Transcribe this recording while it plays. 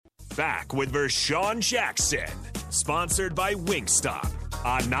back with Vershawn Jackson. Sponsored by Wingstop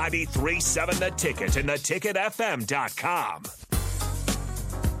on 93.7 The Ticket and theticketfm.com.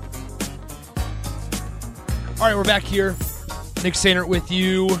 All right, we're back here. Nick Sainert with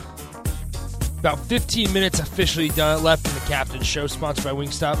you. About 15 minutes officially done left in the Captain's Show, sponsored by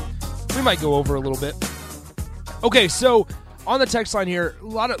Wingstop. We might go over a little bit. Okay, so on the text line here, a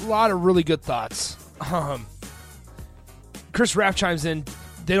lot of really good thoughts. Chris Raff chimes in.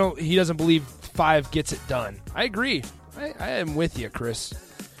 He doesn't believe 5 gets it done. I agree. I am with you, Chris.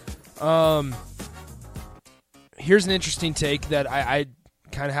 Here's an interesting take that I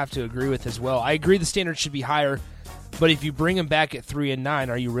kind of have to agree with as well. I agree the standard should be higher, but if you bring him back at 3-9,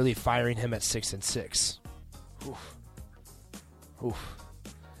 are you really firing him at 6-6? Oof.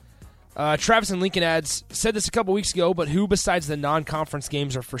 Travis and Lincoln adds, said this a couple weeks ago, but who besides the non-conference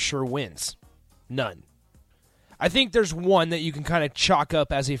games are for sure wins? None. I think there's one that you can kind of chalk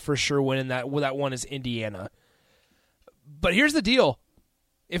up as a for sure win, and that one is Indiana. But here's the deal.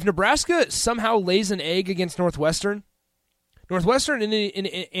 If Nebraska somehow lays an egg against Northwestern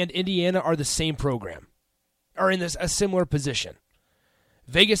and Indiana are the same program, are in a similar position.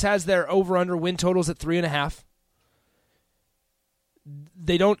 Vegas has their over-under win totals at 3.5.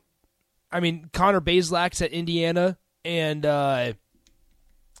 They don't. Connor Bazelak's at Indiana, and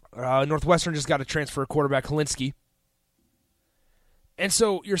Northwestern just got to transfer quarterback Helinski. And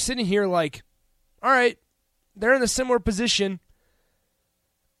so you're sitting here like, all right, they're in a similar position,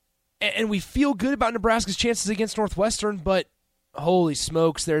 and we feel good about Nebraska's chances against Northwestern, but holy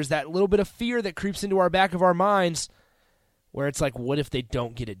smokes, there's that little bit of fear that creeps into our back of our minds where it's like, what if they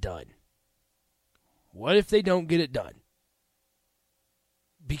don't get it done? What if they don't get it done?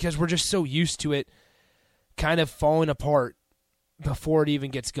 Because we're just so used to it kind of falling apart before it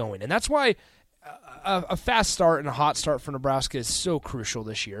even gets going. And that's why a fast start and a hot start for Nebraska is so crucial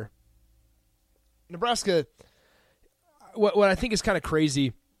this year. Nebraska, what I think is kind of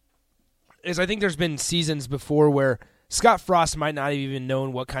crazy is I think there's been seasons before where Scott Frost might not have even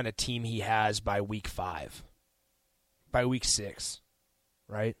known what kind of team he has by week 5, by week 6,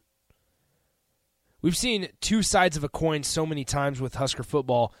 right? We've seen two sides of a coin so many times with Husker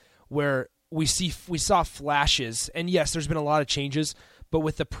football where we saw flashes, and yes, there's been a lot of changes, but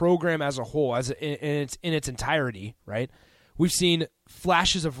with the program as a whole, in its entirety, right? We've seen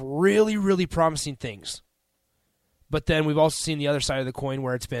flashes of really, really promising things. But then we've also seen the other side of the coin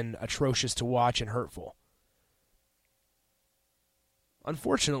where it's been atrocious to watch and hurtful.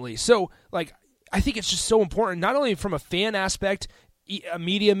 Unfortunately. So, I think it's just so important, not only from a fan aspect, a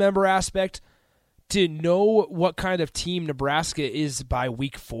media member aspect, to know what kind of team Nebraska is by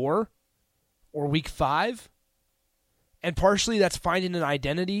week 4 or week 5. And partially that's finding an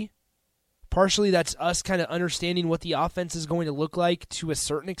identity. Partially that's us kind of understanding what the offense is going to look like to a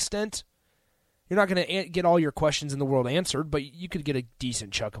certain extent. You're not going to get all your questions in the world answered, but you could get a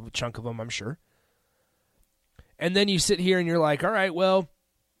decent chunk of them, I'm sure. And then you sit here and you're like, all right, well,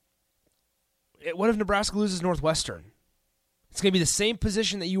 what if Nebraska loses Northwestern? It's going to be the same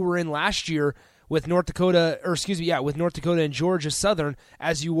position that you were in last year with North Dakota and Georgia Southern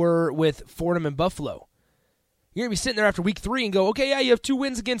as you were with Fordham and Buffalo. You're going to be sitting there after week 3 and go, okay, yeah, you have 2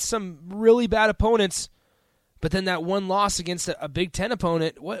 wins against some really bad opponents, but then that one loss against a Big Ten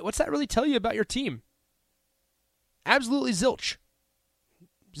opponent, what's that really tell you about your team? Absolutely zilch.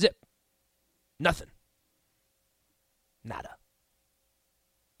 Zip. Nothing. Nada.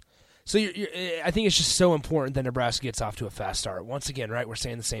 So I think it's just so important that Nebraska gets off to a fast start. Once again, right, we're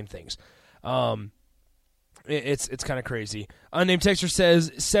saying the same things. It's kind of crazy. Unnamed texter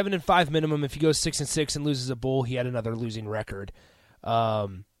says 7-5 minimum. If he goes 6-6 and loses a bowl, he had another losing record.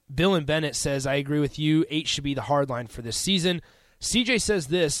 Bill and Bennett says, I agree with you. 8 should be the hard line for this season. CJ says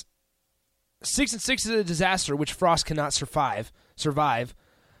this, 6-6 is a disaster, which Frost cannot survive.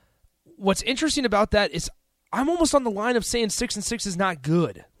 What's interesting about that is I'm almost on the line of saying 6-6 is not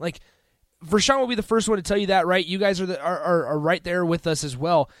good. Vershawn will be the first one to tell you that, right? You guys are right there with us as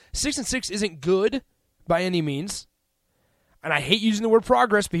well. 6-6 isn't good by any means. And I hate using the word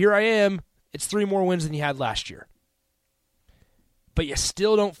progress, but here I am. It's 3 more wins than you had last year. But you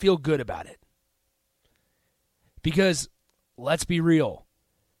still don't feel good about it. Because, let's be real,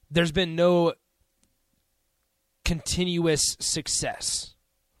 there's been no continuous success.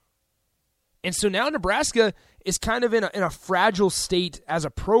 And so now Nebraska is kind of in a fragile state as a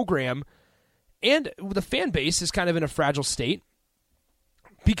program, and the fan base is kind of in a fragile state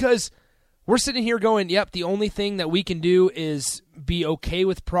because we're sitting here going, yep, the only thing that we can do is be okay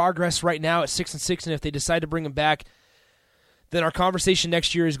with progress right now at 6-6, and if they decide to bring him back, then our conversation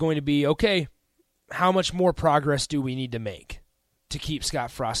next year is going to be, okay, how much more progress do we need to make? to keep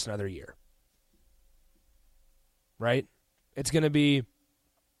Scott Frost another year. Right? It's going to be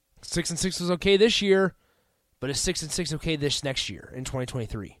 6-6 was okay this year, but is 6-6 okay this next year in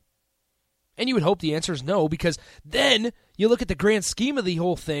 2023? And you would hope the answer is no, because then you look at the grand scheme of the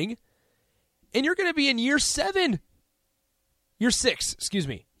whole thing, and you're going to be in year 6.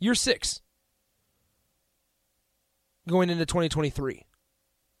 Going into 2023.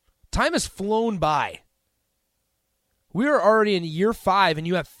 Time has flown by. We are already in year 5, and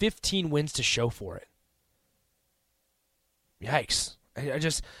you have 15 wins to show for it. Yikes. I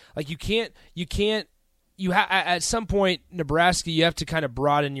just, like, at some point, Nebraska, you have to kind of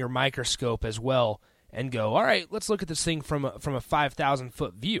broaden your microscope as well and go, all right, let's look at this thing from a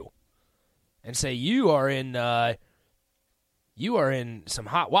 5,000-foot view and say you are in some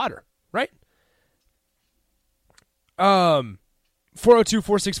hot water, right?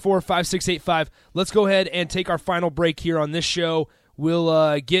 402-464-5685. Let's go ahead and take our final break here on this show.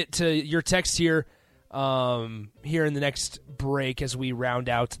 We'll get to your text here here in the next break as we round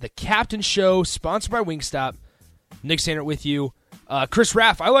out the Captain Show, sponsored by Wingstop. Nick Sandert with you. Chris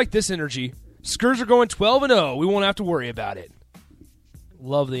Raff, I like this energy. Skurs are going 12-0. We won't have to worry about it.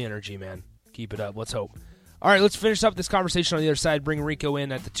 Love the energy, man. Keep it up. Let's hope. All right, let's finish up this conversation on the other side. Bring Rico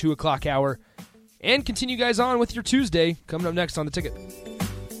in at the 2 o'clock hour. And continue, guys, on with your Tuesday. Coming up next on The Ticket.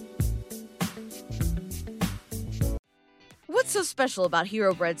 What's so special about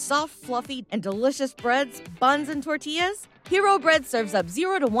Hero Bread's soft, fluffy, and delicious breads, buns, and tortillas? Hero Bread serves up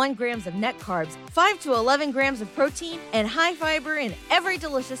 0 to 1 grams of net carbs, 5 to 11 grams of protein, and high fiber in every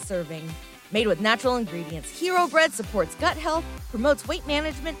delicious serving. Made with natural ingredients, Hero Bread supports gut health, promotes weight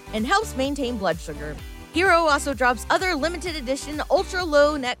management, and helps maintain blood sugar. Hero also drops other limited edition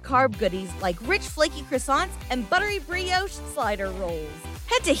ultra-low net carb goodies like rich flaky croissants and buttery brioche slider rolls.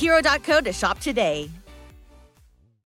 Head to hero.co to shop today.